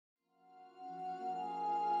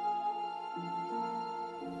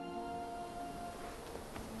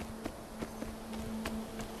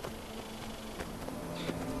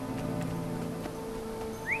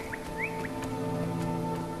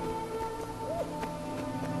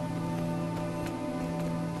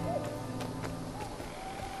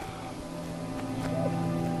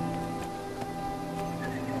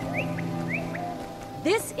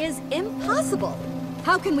This is impossible.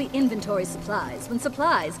 How can we inventory supplies when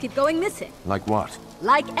supplies keep going missing? Like what?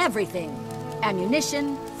 Like everything.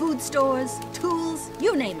 Ammunition, food stores, tools,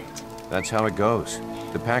 you name it. That's how it goes.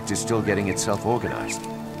 The Pact is still getting itself organized.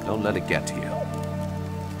 Don't let it get to you.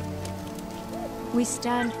 We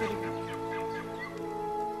stand for the...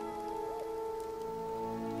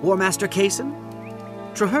 War Master Kaysen?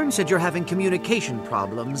 Traherne said you're having communication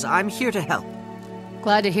problems. I'm here to help.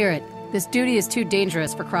 Glad to hear it. This duty is too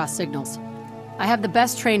dangerous for cross signals. I have the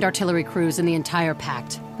best trained artillery crews in the entire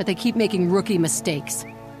Pact, but they keep making rookie mistakes.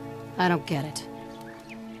 I don't get it.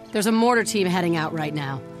 There's a mortar team heading out right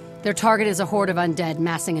now. Their target is a horde of undead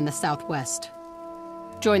massing in the southwest.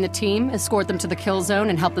 Join the team, escort them to the kill zone,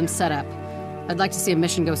 and help them set up. I'd like to see a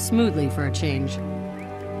mission go smoothly for a change.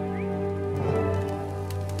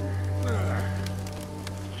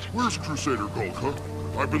 Where's Crusader Golka?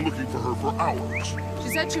 I've been looking for her for hours. She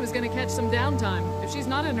said she was gonna catch some downtime. If she's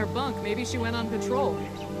not in her bunk, maybe she went on patrol.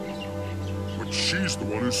 But she's the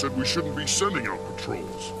one who said we shouldn't be sending out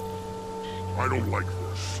patrols. I don't like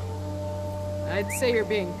this. I'd say you're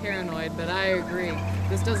being paranoid, but I agree.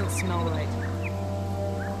 This doesn't smell right.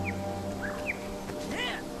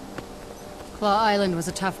 Claw Island was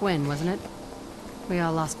a tough win, wasn't it? We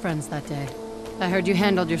all lost friends that day. I heard you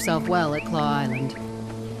handled yourself well at Claw Island.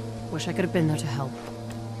 Wish I could have been there to help.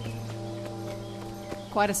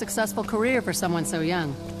 Quite a successful career for someone so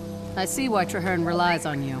young. I see why Traherne relies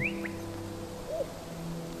on you.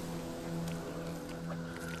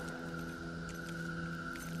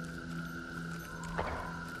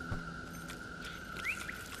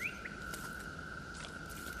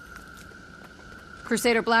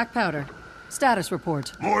 Crusader Black Powder. Status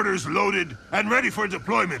report. Mortars loaded and ready for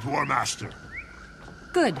deployment, War Master.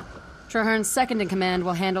 Good. Traherne's second-in-command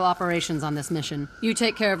will handle operations on this mission. You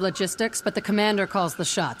take care of logistics, but the commander calls the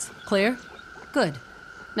shots. Clear? Good.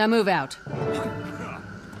 Now move out.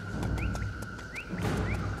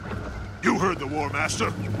 You heard the War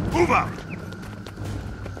Master. Move out!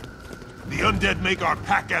 The undead make our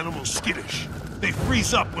pack animals skittish. They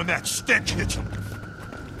freeze up when that stench hits them.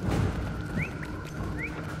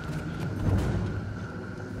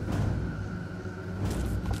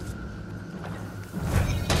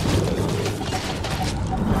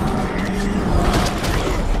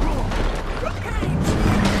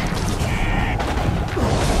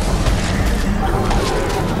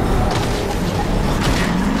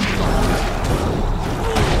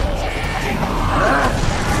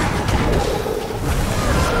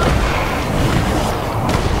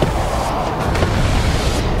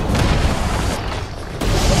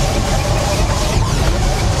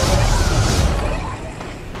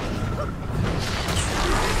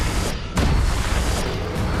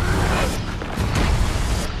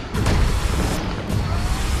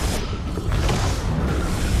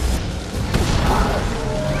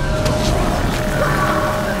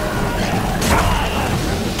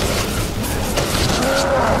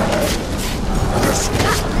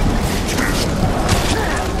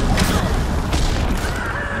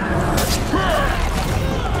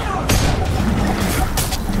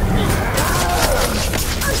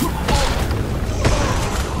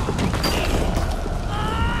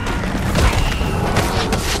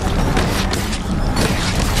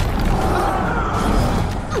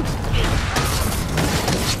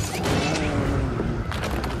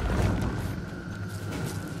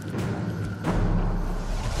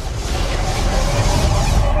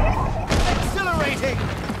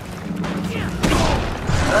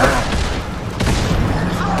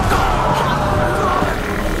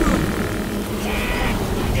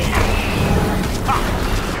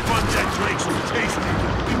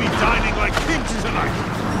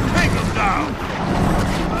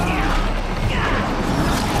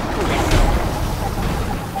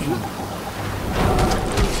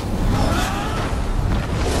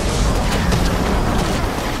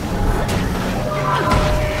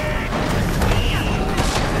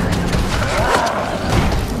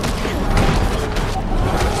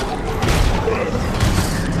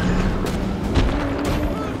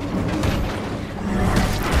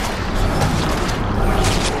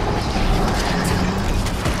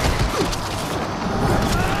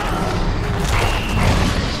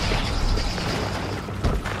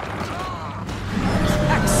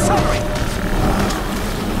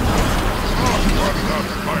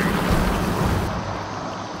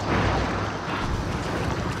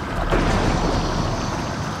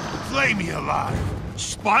 Flay me alive!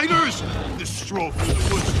 Spiders? This stroll through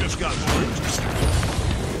the woods just got more interesting.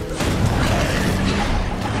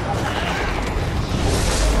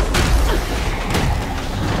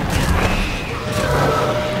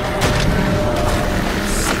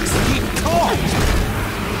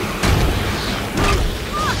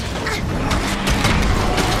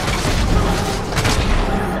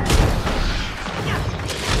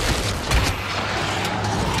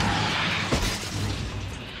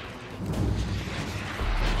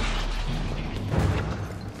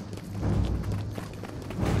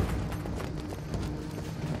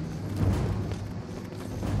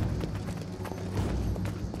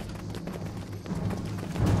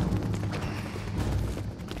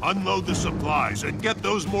 Unload the supplies and get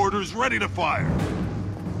those mortars ready to fire.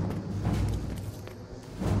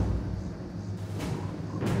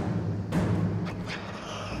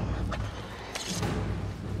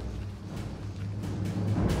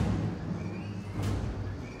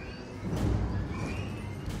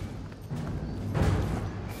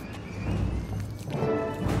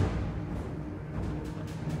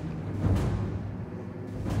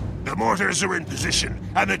 The mortars are in position,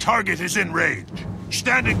 and the target is in range.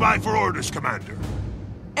 Standing by for orders, Commander.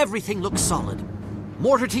 Everything looks solid.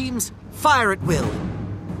 Mortar teams, fire at will.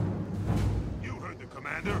 You heard the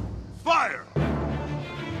Commander. Fire!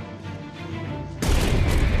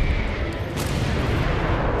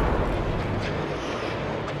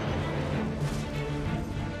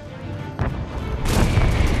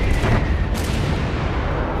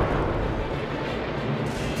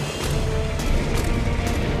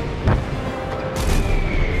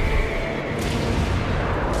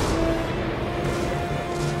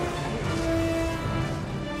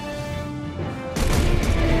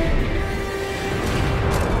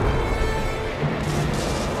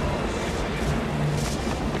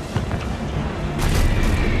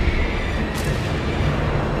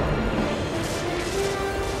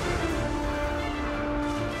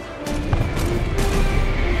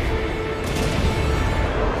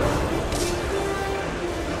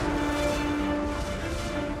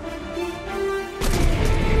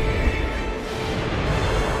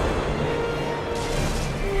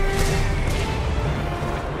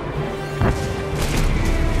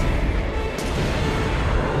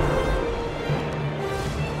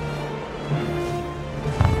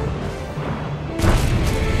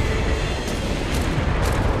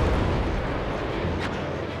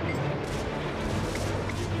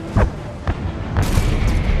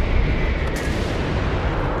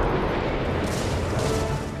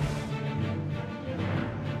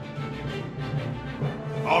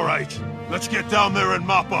 All right, let's get down there and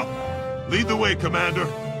mop up. Lead the way, Commander.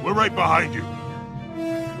 We're right behind you.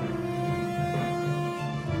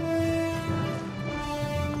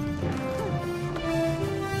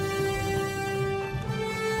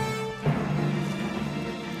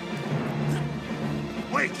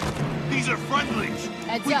 Wait! These are friendlies!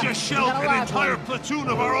 Heads We up. just We shelled got a an loud entire one. platoon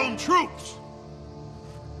of our own troops!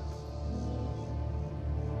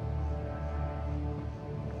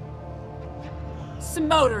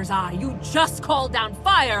 Smoter's Eye, you just called down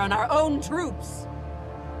fire on our own troops!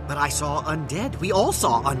 But I saw undead. We all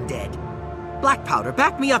saw undead. Black Powder,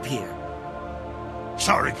 back me up here.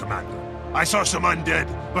 Sorry, Commander. I saw some undead,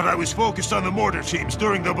 but I was focused on the mortar teams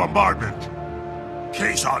during the bombardment.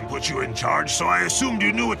 Kazon put you in charge, so I assumed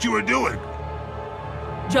you knew what you were doing.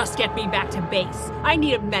 Just get me back to base. I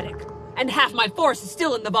need a medic. And half my force is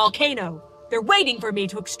still in the volcano. They're waiting for me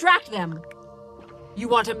to extract them. You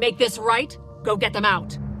want to make this right? Go get them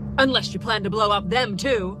out. Unless you plan to blow up them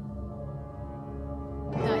too.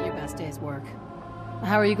 Not your best day's work.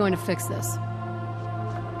 How are you going to fix this?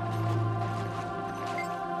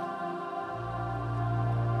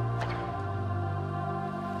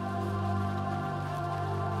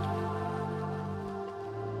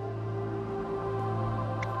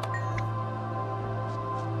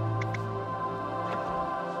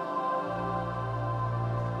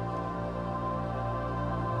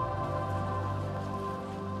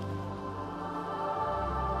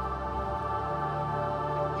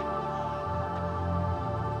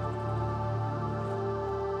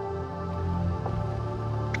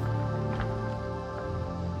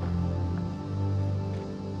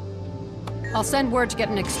 I'll send word to get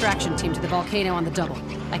an extraction team to the volcano on the double.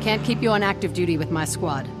 I can't keep you on active duty with my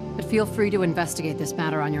squad, but feel free to investigate this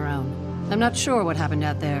matter on your own. I'm not sure what happened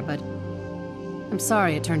out there, but I'm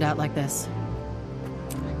sorry it turned out like this.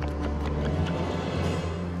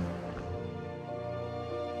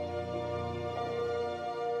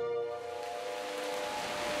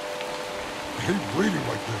 I hate bleeding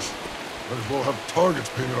like this. Might as well have targets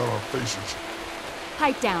painted on our faces.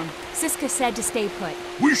 Pipe down. Siska said to stay put.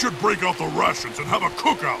 We should break out the rations and have a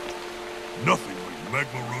cookout. Nothing like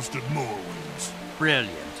magma-roasted morwings.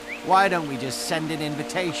 Brilliant. Why don't we just send an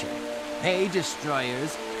invitation? Hey,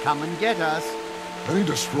 destroyers, come and get us. Any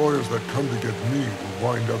destroyers that come to get me will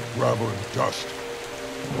wind up gravel and dust.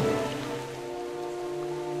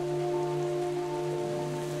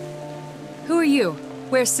 Who are you?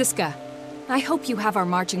 Where's Siska? I hope you have our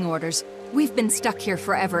marching orders. We've been stuck here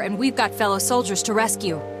forever, and we've got fellow soldiers to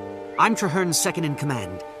rescue. I'm Traherne's second in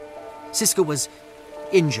command. Siska was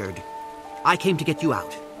injured. I came to get you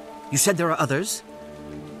out. You said there are others?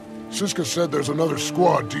 Siska said there's another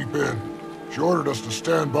squad deep in. She ordered us to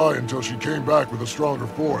stand by until she came back with a stronger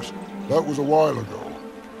force. That was a while ago.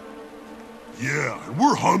 Yeah, and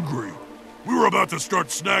we're hungry. We were about to start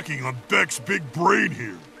snacking on Beck's big brain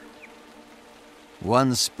here.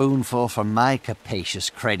 One spoonful from my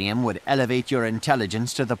capacious cranium would elevate your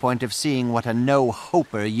intelligence to the point of seeing what a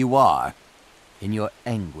no-hoper you are. In your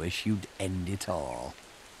anguish, you'd end it all.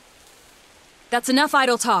 That's enough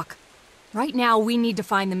idle talk. Right now, we need to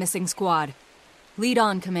find the missing squad. Lead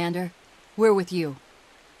on, Commander. We're with you.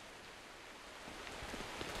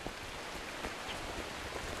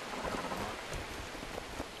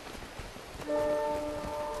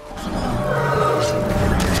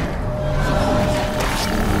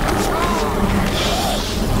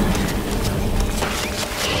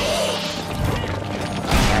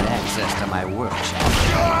 To my workshop.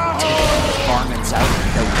 Take varmints out of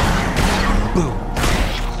no time. Boom.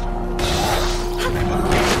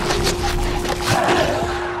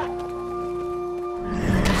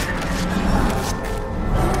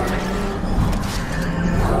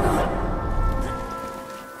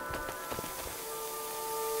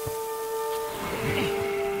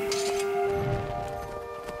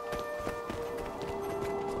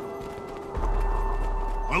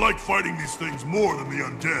 I like fighting these things more than the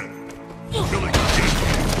undead. Killing a dead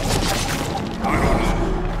thing. I don't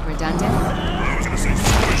know. Redundant? I was gonna say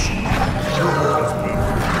squishy. Your word is better.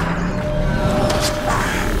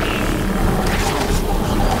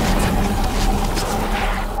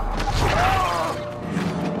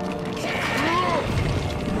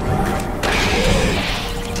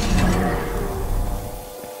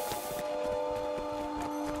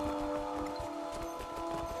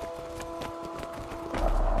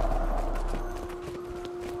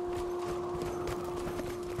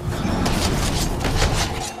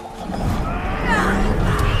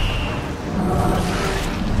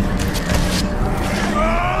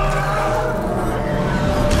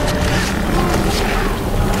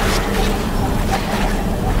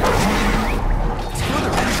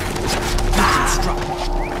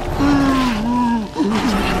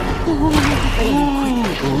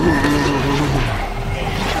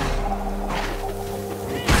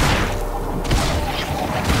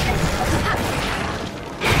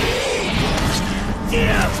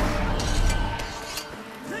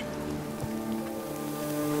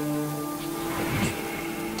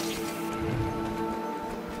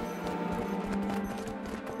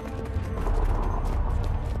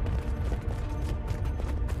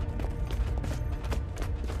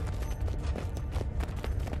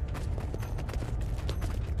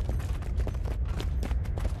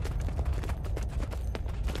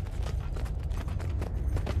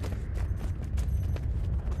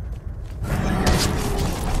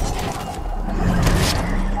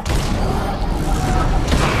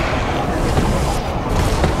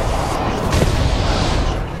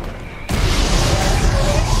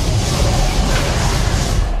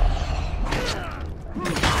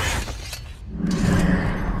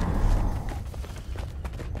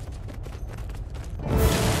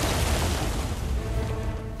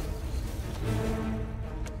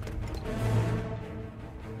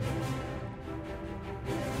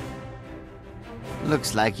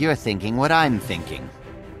 Looks like you're thinking what I'm thinking.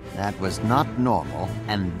 That was not normal,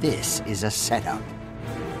 and this is a setup.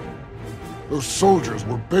 Those soldiers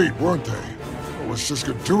were bait, weren't they? What was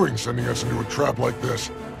Siska doing sending us into a trap like this?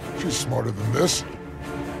 She's smarter than this.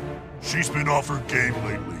 She's been off her game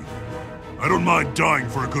lately. I don't mind dying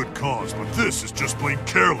for a good cause, but this is just plain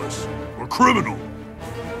careless or criminal.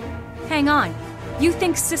 Hang on. You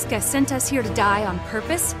think Siska sent us here to die on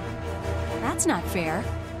purpose? That's not fair.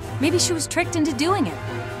 Maybe she was tricked into doing it.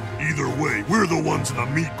 Either way, we're the ones in the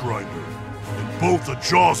meat grinder. And both the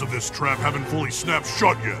jaws of this trap haven't fully snapped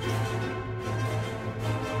shut yet.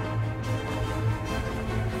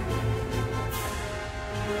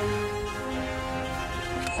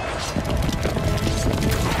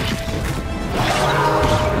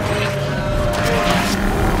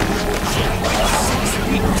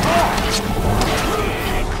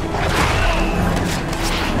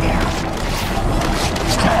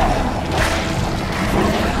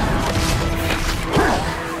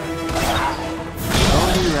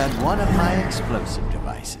 One of my explosive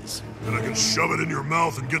devices. And I can shove it in your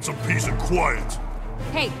mouth and get some peace and quiet.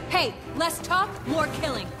 Hey, hey! Less talk, more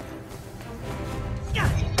killing!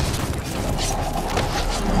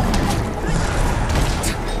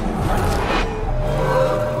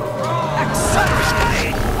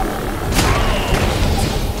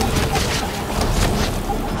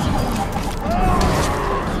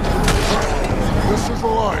 This is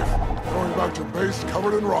alive. Going back to base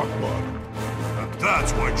covered in rock blood.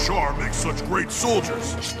 That's why Char makes such great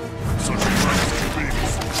soldiers. Such nice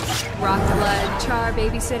babies. Rock blood, Char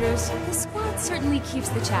babysitters. The squad That certainly keeps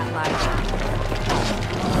the chat lively.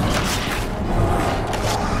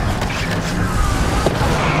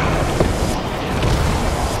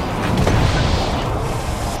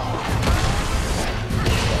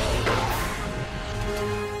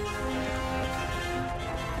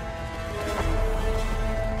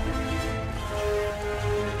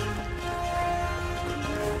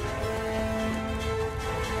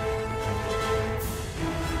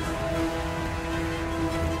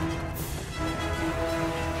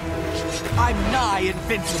 I'm nigh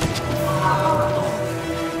invincible.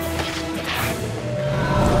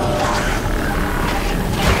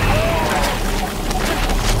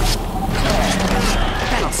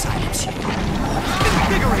 That'll silence you.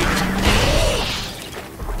 Invigorate!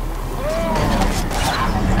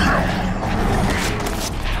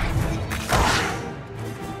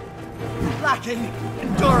 Lacking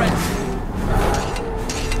endurance.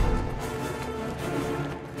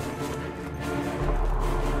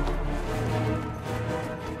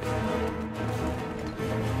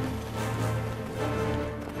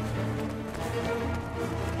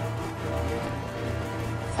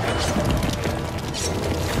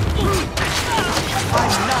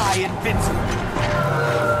 Invincible.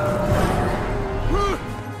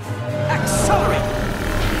 Accelerate.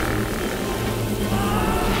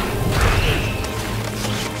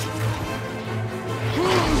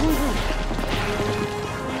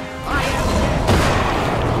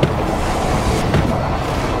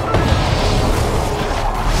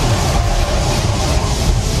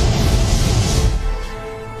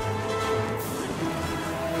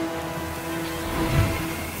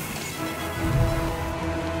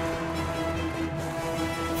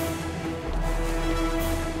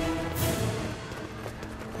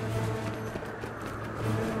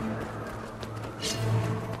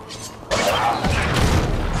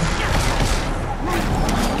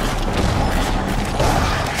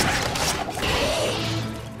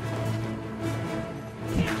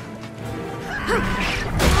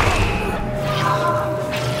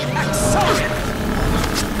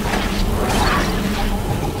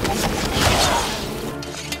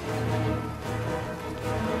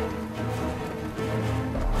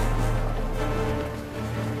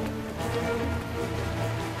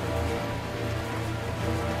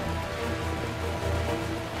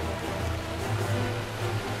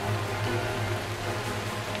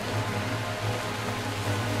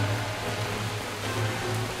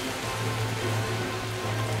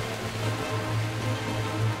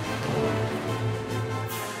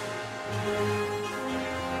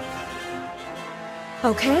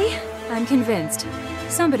 Okay, I'm convinced.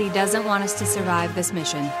 Somebody doesn't want us to survive this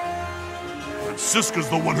mission. And Siska's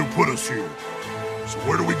the one who put us here. So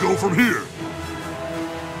where do we go from here?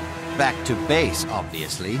 Back to base,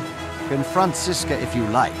 obviously. Confront Siska if you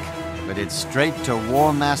like, but it's straight to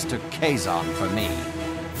War Master Kazon for me.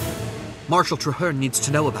 Marshal Traherne needs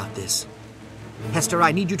to know about this. Hester,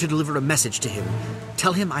 I need you to deliver a message to him.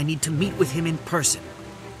 Tell him I need to meet with him in person.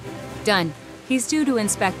 Done. He's due to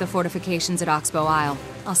inspect the fortifications at Oxbow Isle.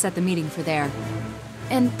 I'll set the meeting for there.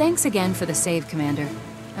 And thanks again for the save, Commander.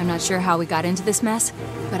 I'm not sure how we got into this mess,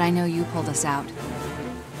 but I know you pulled us out.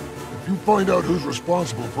 If you find out who's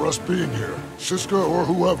responsible for us being here, Siska or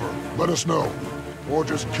whoever, let us know. Or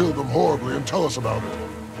just kill them horribly and tell us about it.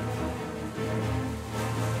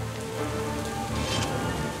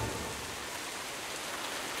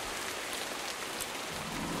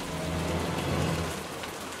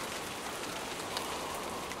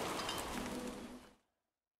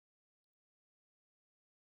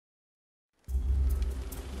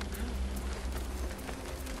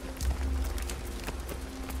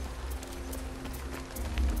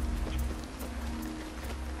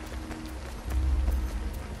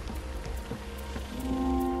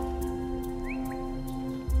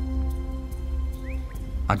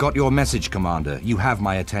 I got your message, Commander. You have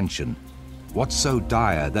my attention. What's so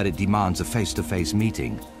dire that it demands a face-to-face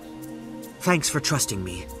meeting? Thanks for trusting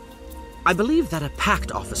me. I believe that a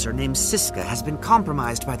Pact officer named Siska has been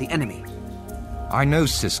compromised by the enemy. I know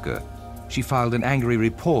Siska. She filed an angry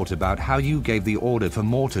report about how you gave the order for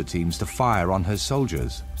mortar teams to fire on her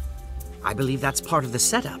soldiers. I believe that's part of the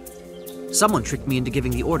setup. Someone tricked me into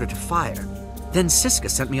giving the order to fire. Then Siska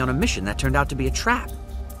sent me on a mission that turned out to be a trap.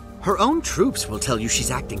 Her own troops will tell you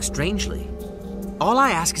she's acting strangely. All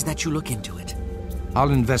I ask is that you look into it.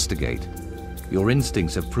 I'll investigate. Your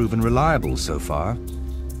instincts have proven reliable so far.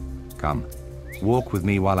 Come, walk with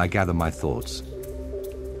me while I gather my thoughts.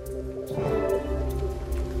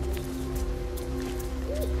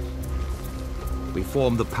 We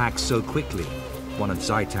formed the Pact so quickly. One of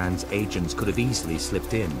Zaitan's agents could have easily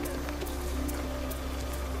slipped in.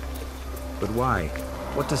 But why?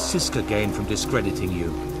 What does Siska gain from discrediting you?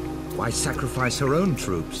 Why sacrifice her own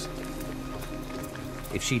troops?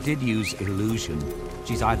 If she did use illusion,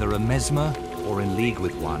 she's either a mesmer or in league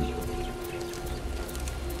with one.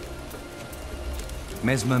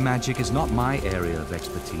 Mesmer magic is not my area of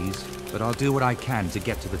expertise, but I'll do what I can to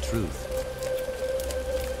get to the truth.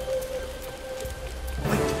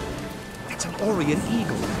 Wait, that's an Orion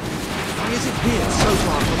eagle. Why is it here so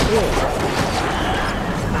far from war?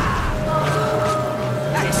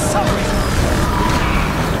 Hey, sorry!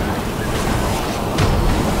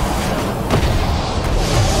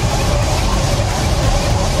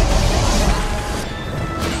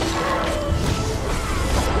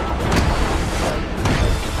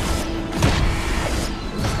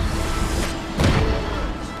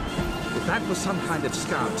 Was some kind of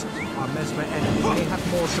scout. Our Mesmer enemy may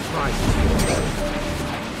have more surprises.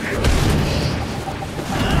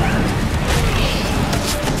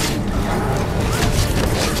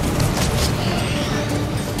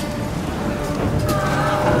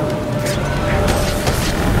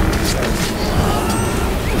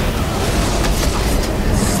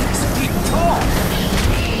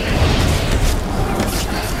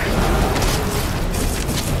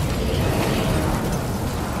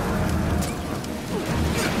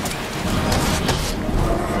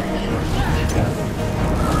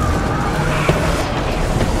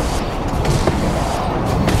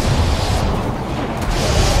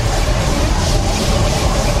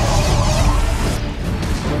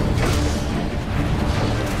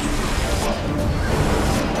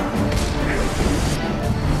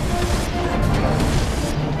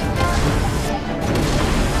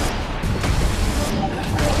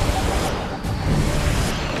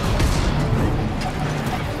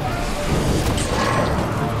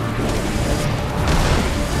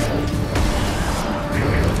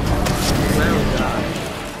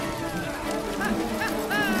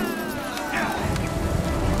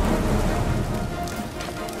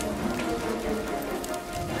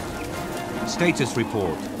 Status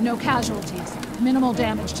report. No casualties. Minimal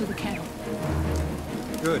damage to the camp.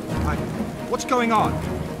 Good. What's going on?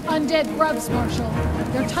 Undead grubs, Marshal.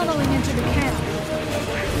 They're tunneling into the camp.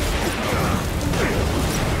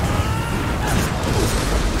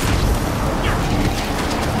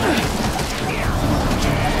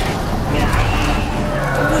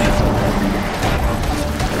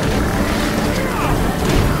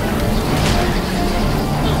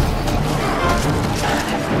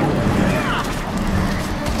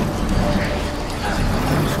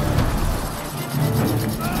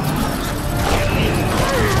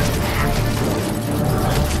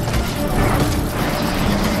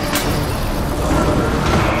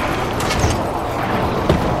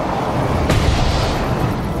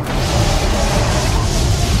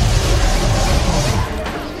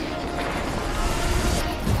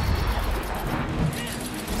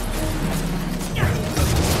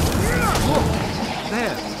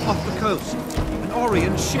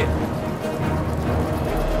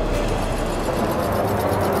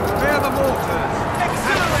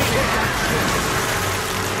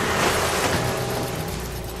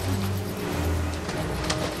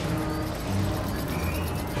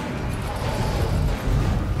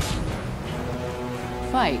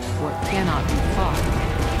 Fight what cannot be fought.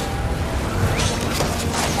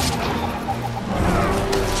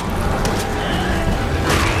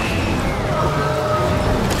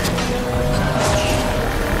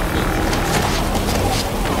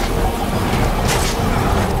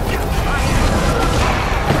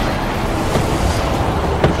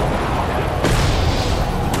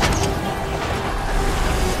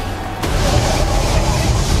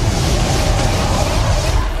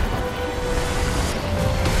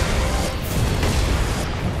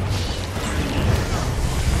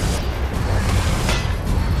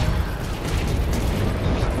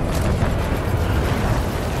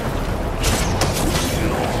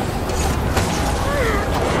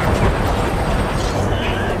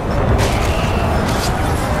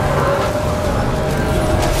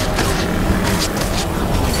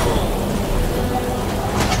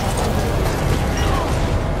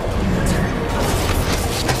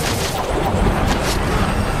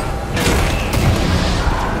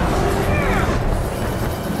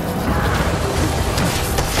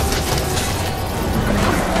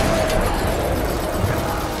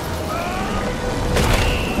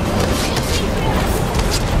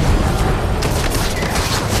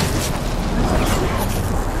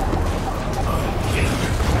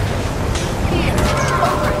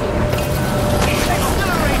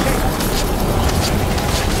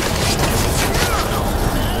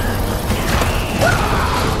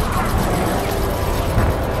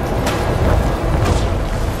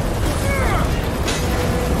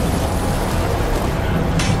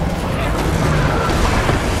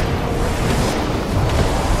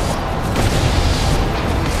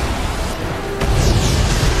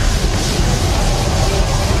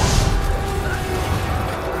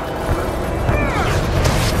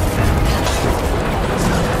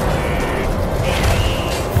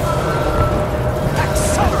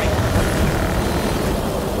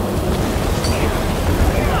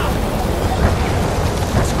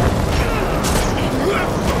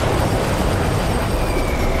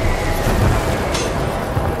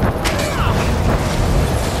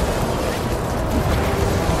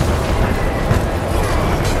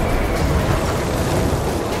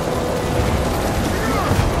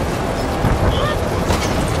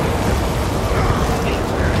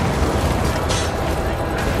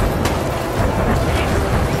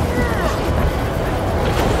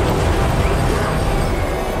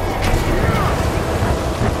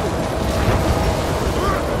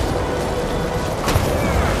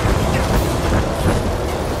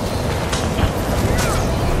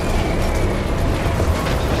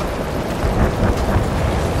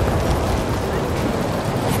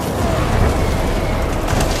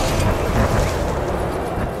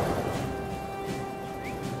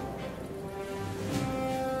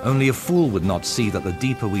 Only a fool would not see that the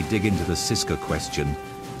deeper we dig into the Siska question,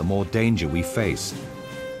 the more danger we face.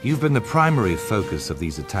 You've been the primary focus of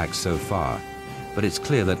these attacks so far, but it's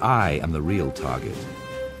clear that I am the real target.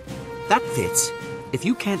 That fits. If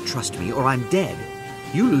you can't trust me or I'm dead,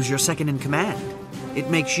 you lose your second in command. It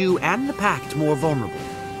makes you and the Pact more vulnerable.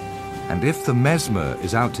 And if the Mesmer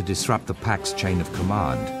is out to disrupt the Pact's chain of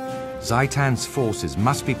command, Zaitan's forces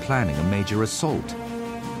must be planning a major assault.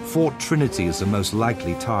 Fort Trinity is the most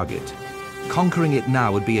likely target. Conquering it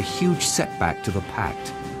now would be a huge setback to the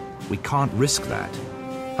Pact. We can't risk that.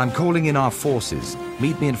 I'm calling in our forces.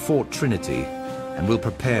 Meet me in Fort Trinity, and we'll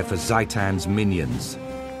prepare for Zaitan's minions.